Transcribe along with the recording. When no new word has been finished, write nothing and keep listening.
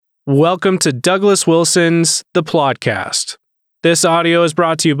Welcome to Douglas Wilson's The Plodcast. This audio is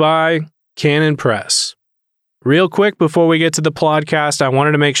brought to you by Canon Press. Real quick before we get to the Plodcast, I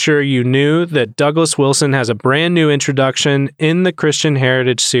wanted to make sure you knew that Douglas Wilson has a brand new introduction in the Christian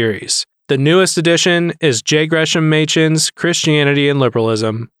Heritage series. The newest edition is J. Gresham Machen's Christianity and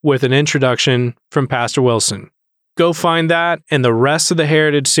Liberalism, with an introduction from Pastor Wilson. Go find that and the rest of the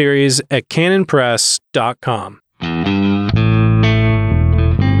Heritage series at canonpress.com.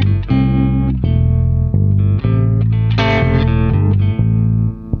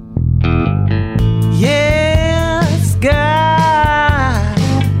 Yes, God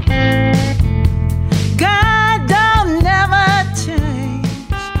don't never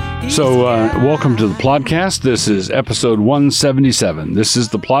change. So, welcome to the Plodcast. This is episode 177. This is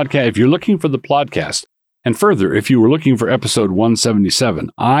the Plodcast. If you're looking for the Plodcast, and further, if you were looking for episode 177,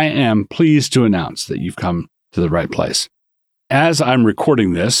 I am pleased to announce that you've come to the right place. As I'm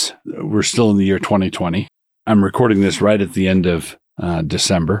recording this, we're still in the year 2020. I'm recording this right at the end of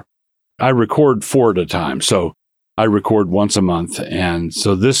December. I record 4 at a time, so I record once a month, and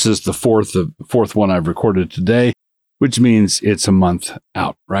so this is the fourth one I've recorded today, which means it's a month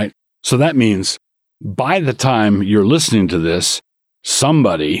out, right? So that means by the time you're listening to this,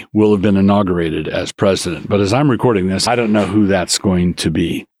 somebody will have been inaugurated as president. But as I'm recording this, I don't know who that's going to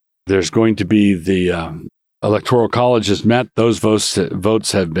be. There's going to be the Electoral College has met. Those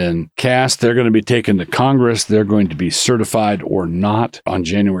votes have been cast. They're going to be taken to Congress. They're going to be certified or not on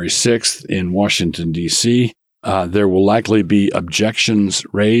January 6th in Washington, D.C. There will likely be objections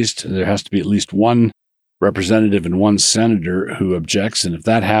raised. There has to be at least one representative and one senator who objects. And if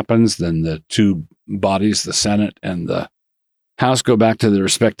that happens, then the two bodies, the Senate and the House, go back to their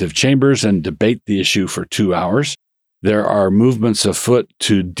respective chambers and debate the issue for 2 hours. There are movements afoot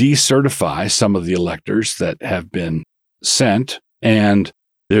to decertify some of the electors that have been sent, and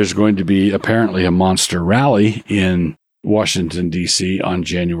there's going to be apparently a monster rally in Washington, D.C. on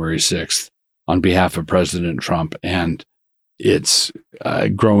January 6th on behalf of President Trump, and it's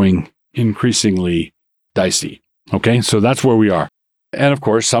growing increasingly dicey. Okay, so that's where we are. And of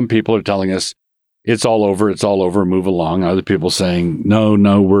course, some people are telling us, it's all over, move along. Other people saying,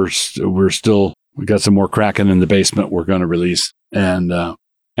 no, we're still, we got some more Kraken in the basement we're going to release. And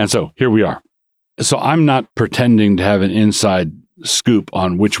so here we are. So I'm not pretending to have an inside scoop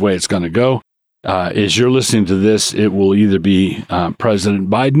on which way it's going to go. As you're listening to this, it will either be President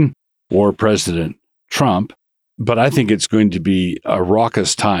Biden or President Trump. But I think it's going to be a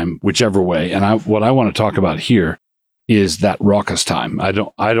raucous time, whichever way. And what I want to talk about here is that raucous time. I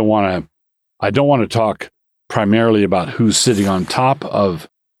don't want to talk primarily about who's sitting on top of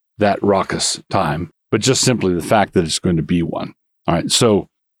that raucous time, but just simply the fact that it's going to be one. All right. So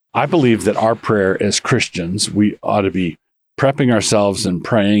I believe that our prayer as Christians, we ought to be prepping ourselves and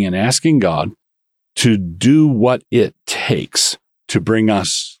praying and asking God to do what it takes to bring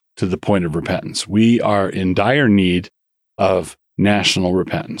us to the point of repentance. We are in dire need of national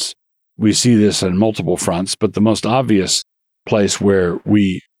repentance. We see this on multiple fronts, but the most obvious place where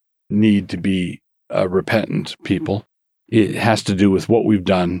we need to be a repentant people, it has to do with what we've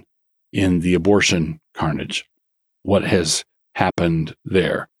done in the abortion carnage, what has happened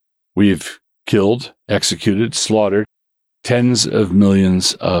there. We've killed, executed, slaughtered tens of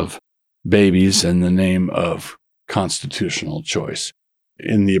millions of babies in the name of constitutional choice.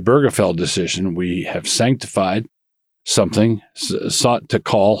 In the Obergefell decision, we have sanctified something, sought to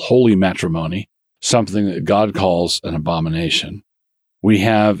call holy matrimony, something that God calls an abomination. We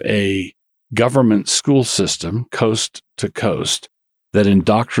have a government school system, coast to coast, that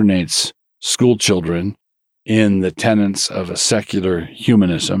indoctrinates school children in the tenets of a secular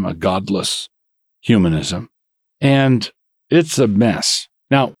humanism, a godless humanism. And it's a mess.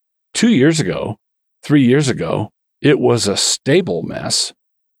 Now, 2 years ago, 3 years ago, it was a stable mess,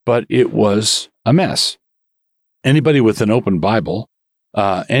 but it was a mess. Anybody with an open Bible,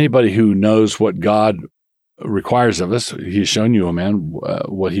 anybody who knows what God requires of us, He's shown you,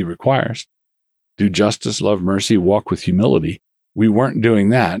 what He requires. Do justice, love mercy, walk with humility. We weren't doing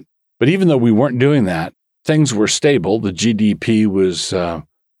that. But even though we weren't doing that, things were stable. The GDP was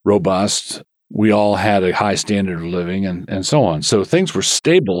robust. We all had a high standard of living and so on. So things were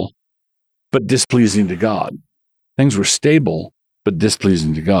stable, but displeasing to God. Things were stable, but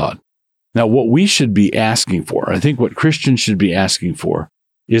displeasing to God. Now, what we should be asking for, I think what Christians should be asking for,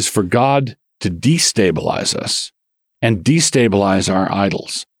 is for God to destabilize us and destabilize our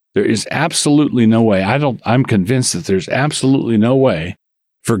idols. There is absolutely no way. I'm convinced that there's absolutely no way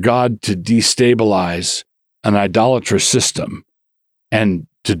for God to destabilize an idolatrous system and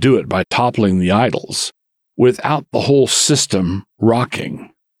to do it by toppling the idols without the whole system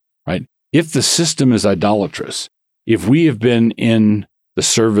rocking. If the system is idolatrous, if we have been in the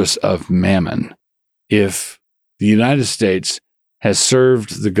service of mammon, if the United States has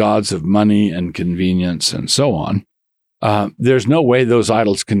served the gods of money and convenience and so on, there's no way those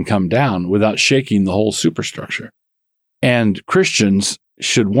idols can come down without shaking the whole superstructure. And Christians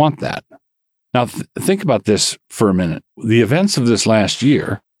should want that. Now, think about this for a minute. The events of this last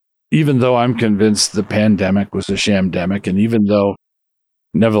year, even though I'm convinced the pandemic was a shamdemic, and even though,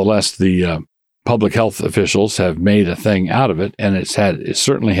 nevertheless, the public health officials have made a thing out of it, and it's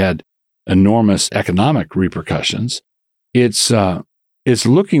certainly had enormous economic repercussions, it's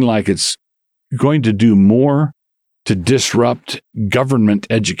looking like it's going to do more to disrupt government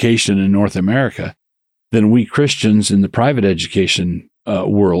education in North America than we Christians in the private education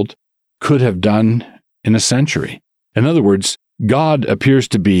world could have done in a century. In other words, God appears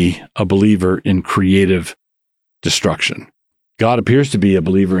to be a believer in creative destruction. God appears to be a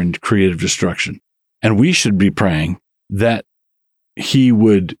believer in creative destruction. And we should be praying that he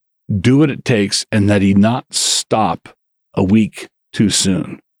would do what it takes and that he not stop a week too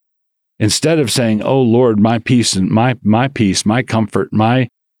soon. Instead of saying, oh Lord, my peace and my peace, my comfort, my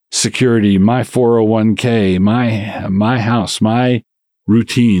security, my 401k, my house, my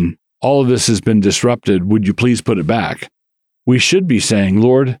routine, all of this has been disrupted. Would you please put it back? We should be saying,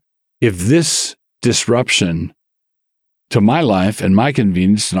 Lord, if this disruption to my life and my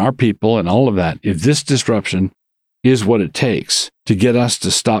convenience and our people and all of that, if this disruption is what it takes to get us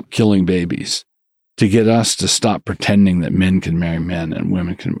to stop killing babies, to get us to stop pretending that men can marry men and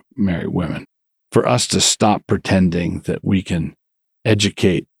women can marry women, for us to stop pretending that we can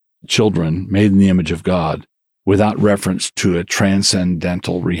educate children made in the image of God without reference to a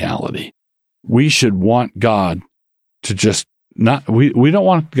transcendental reality. We should want God to just not, we don't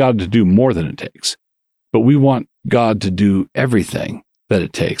want God to do more than it takes, but we want God to do everything that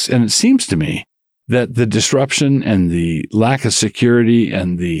it takes. And it seems to me that the disruption and the lack of security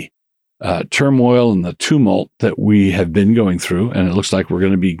and the turmoil and the tumult that we have been going through, and it looks like we're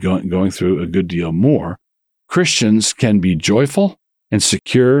going to be going through a good deal more, Christians can be joyful and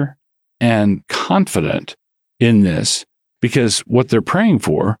secure and confident in this, because what they're praying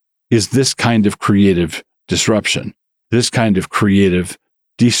for is this kind of creative disruption, this kind of creative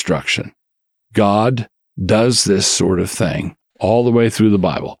destruction. God does this sort of thing all the way through the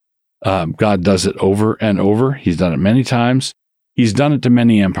Bible. God does it over and over. He's done it many times. He's done it to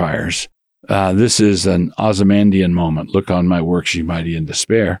many empires. This is an Ozymandian moment. Look on my works, ye mighty in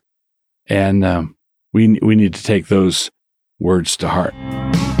despair. And we need to take those words to heart.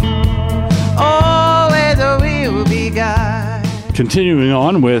 Always will be God. Continuing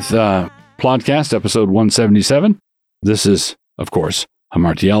on with podcast episode 177. This is, of course,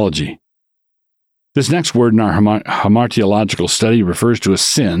 hamartiology. This next word in our hamartiological study refers to a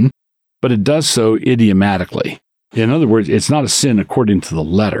sin, but it does so idiomatically. In other words, it's not a sin according to the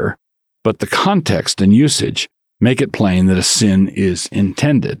letter, but the context and usage make it plain that a sin is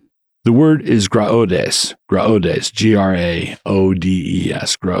intended. The word is graodes, Graodes,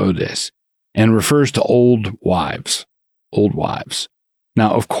 graodes, and refers to old wives.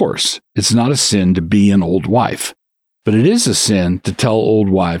 Now, of course, it's not a sin to be an old wife, but it is a sin to tell old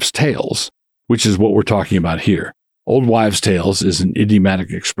wives' tales, which is what we're talking about here. Old wives' tales is an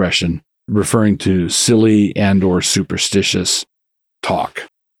idiomatic expression referring to silly and or superstitious talk.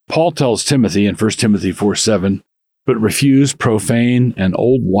 Paul tells Timothy in 1 Timothy 4:7, but refuse profane and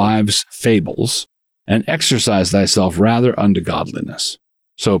old wives' fables, and exercise thyself rather unto godliness.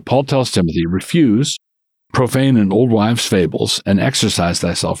 So Paul tells Timothy, refuse profane and old wives' fables, and exercise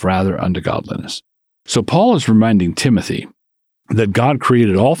thyself rather unto godliness. So Paul is reminding Timothy that God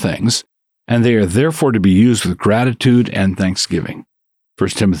created all things, and they are therefore to be used with gratitude and thanksgiving. 1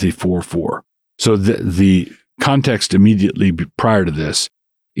 Timothy 4:4. So the context immediately prior to this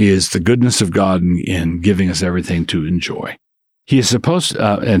is the goodness of God in giving us everything to enjoy. He is supposed,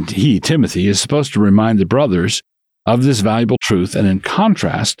 Timothy, is supposed to remind the brothers of this valuable truth, and in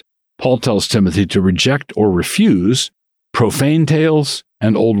contrast, Paul tells Timothy to reject or refuse profane tales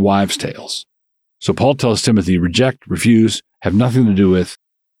and old wives' tales. So Paul tells Timothy, reject, refuse, have nothing to do with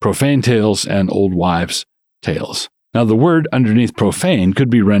profane tales and old wives' tales. Now, the word underneath profane could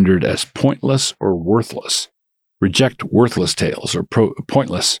be rendered as pointless or worthless. Reject worthless tales or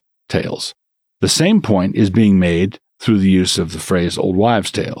pointless tales. The same point is being made through the use of the phrase old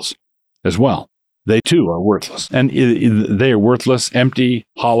wives' tales as well. They too are worthless. And they are worthless, empty,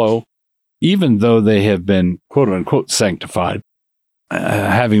 hollow, even though they have been quote unquote sanctified,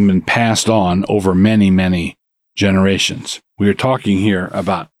 having been passed on over many, many generations. We are talking here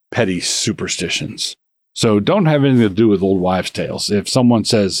about petty superstitions. So don't have anything to do with old wives' tales. If someone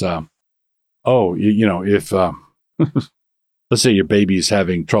says, if let's say your baby's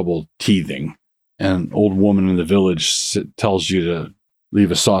having trouble teething, and an old woman in the village tells you to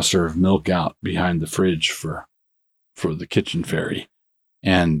leave a saucer of milk out behind the fridge for the kitchen fairy,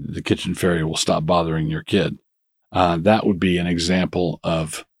 and the kitchen fairy will stop bothering your kid. That would be an example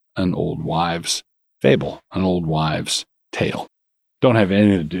of an old wives' fable, an old wives' tale. Don't have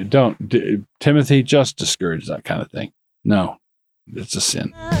anything to do. Timothy, just discourage that kind of thing. No, it's a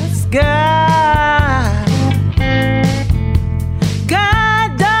sin.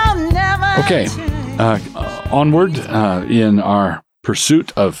 Okay, onward in our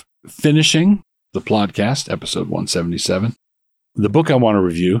pursuit of finishing the podcast, episode 177. The book I want to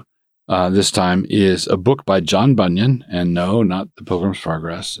review this time is a book by John Bunyan, and no, not The Pilgrim's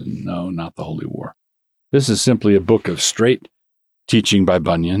Progress, and no, not The Holy War. This is simply a book of straight teaching by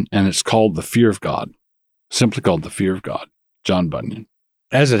Bunyan, and it's called The Fear of God. Simply called The Fear of God, John Bunyan.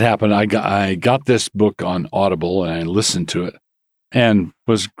 As it happened, I got this book on Audible, and I listened to it, and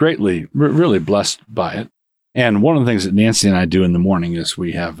was greatly, really blessed by it. And one of the things that Nancy and I do in the morning is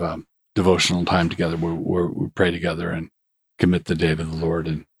we have devotional time together where we pray together and commit the day to the Lord,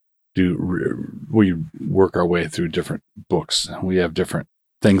 and we work our way through different books. We have different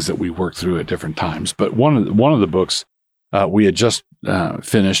things that we work through at different times. But one of the books we had just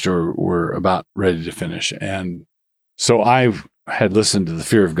finished, or were about ready to finish, and so I had listened to The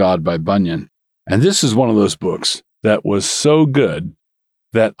Fear of God by Bunyan, and this is one of those books that was so good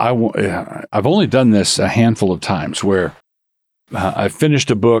that I've only done this a handful of times, where I finished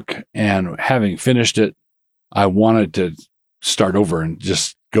a book, and having finished it, I wanted to start over and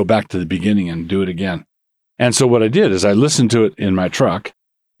just go back to the beginning and do it again. And so what I did is I listened to it in my truck,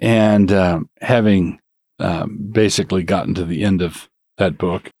 and having basically gotten to the end of that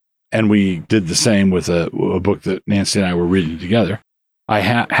book, and we did the same with a book that Nancy and I were reading together. I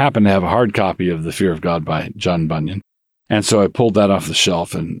happen to have a hard copy of The Fear of God by John Bunyan, and so I pulled that off the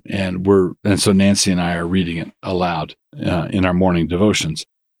shelf, and so Nancy and I are reading it aloud in our morning devotions,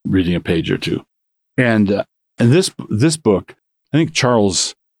 reading a page or two. And this book, I think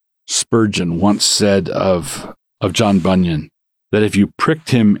Charles Spurgeon once said of John Bunyan that if you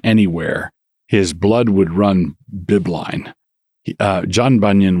pricked him anywhere, his blood would run bibline. John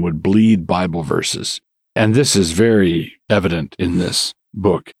Bunyan would bleed Bible verses. And this is very evident in this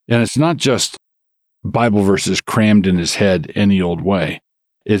book. And it's not just Bible verses crammed in his head any old way.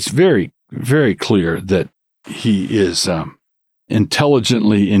 It's very, very clear that he is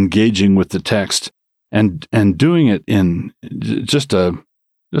intelligently engaging with the text and doing it in just a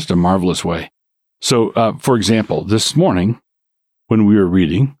marvelous way. So, for example, this morning when we were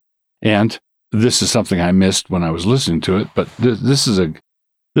reading, and this is something I missed when I was listening to it, but this is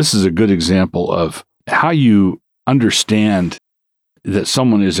a good example of how you understand that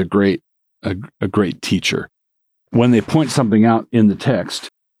someone is a great teacher. When they point something out in the text,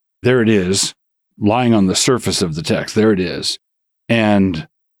 there it is, lying on the surface of the text. There it is. And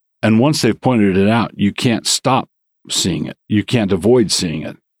once they've pointed it out, you can't stop seeing it. You can't avoid seeing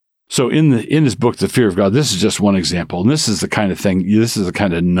it. So in his book, The Fear of God, this is just one example. And this is the kind of thing, this is the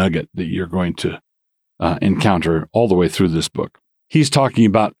kind of nugget that you're going to encounter all the way through this book. He's talking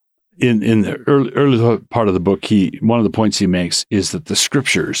about, in the early part of the book, one of the points he makes is that the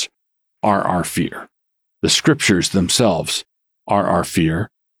scriptures are our fear. The scriptures themselves are our fear,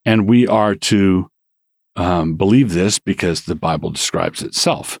 and we are to believe this because the Bible describes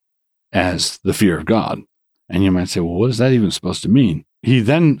itself as the fear of God. And you might say, well, what is that even supposed to mean? He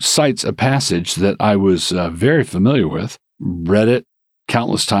then cites a passage that I was very familiar with, read it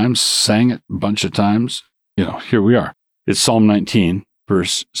countless times, sang it a bunch of times. Here we are. It's Psalm 19,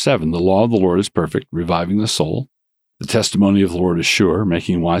 verse 7. The law of the Lord is perfect, reviving the soul. The testimony of the Lord is sure,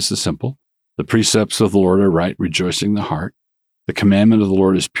 making wise the simple. The precepts of the Lord are right, rejoicing the heart. The commandment of the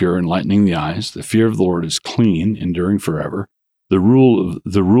Lord is pure, enlightening the eyes. The fear of the Lord is clean, enduring forever. The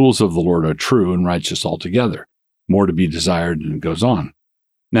rules of the Lord are true and righteous altogether. More to be desired, and it goes on.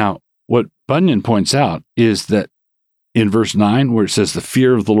 Now, what Bunyan points out is that in verse 9, where it says the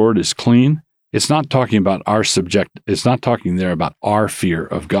fear of the Lord is clean, it's not talking about it's not talking there about our fear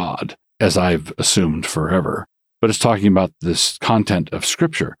of God, as I've assumed forever, but it's talking about this content of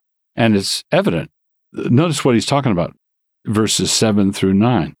Scripture. And it's evident. Notice what he's talking about, verses 7 through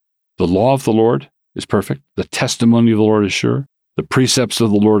 9. The law of the Lord is perfect. The testimony of the Lord is sure. The precepts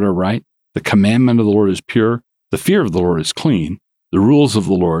of the Lord are right. The commandment of the Lord is pure. The fear of the Lord is clean. The rules of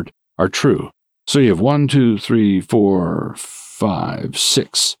the Lord are true. So you have 1, 2, 3, 4, 5,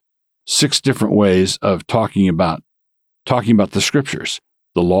 6. 6 different ways of talking about the scriptures.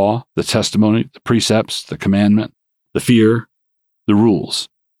 The law, the testimony, the precepts, the commandment, the fear, the rules.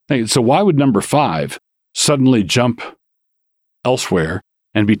 So why would number 5 suddenly jump elsewhere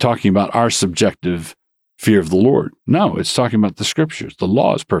and be talking about our subjective fear of the Lord? No, it's talking about the scriptures. The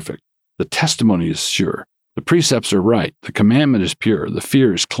law is perfect. The testimony is sure. The precepts are right. The commandment is pure. The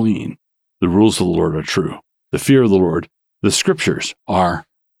fear is clean. The rules of the Lord are true. The fear of the Lord, the scriptures are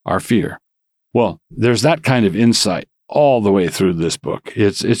our fear. Well, there's that kind of insight all the way through this book.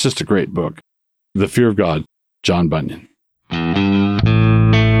 It's just a great book. The Fear of God, John Bunyan.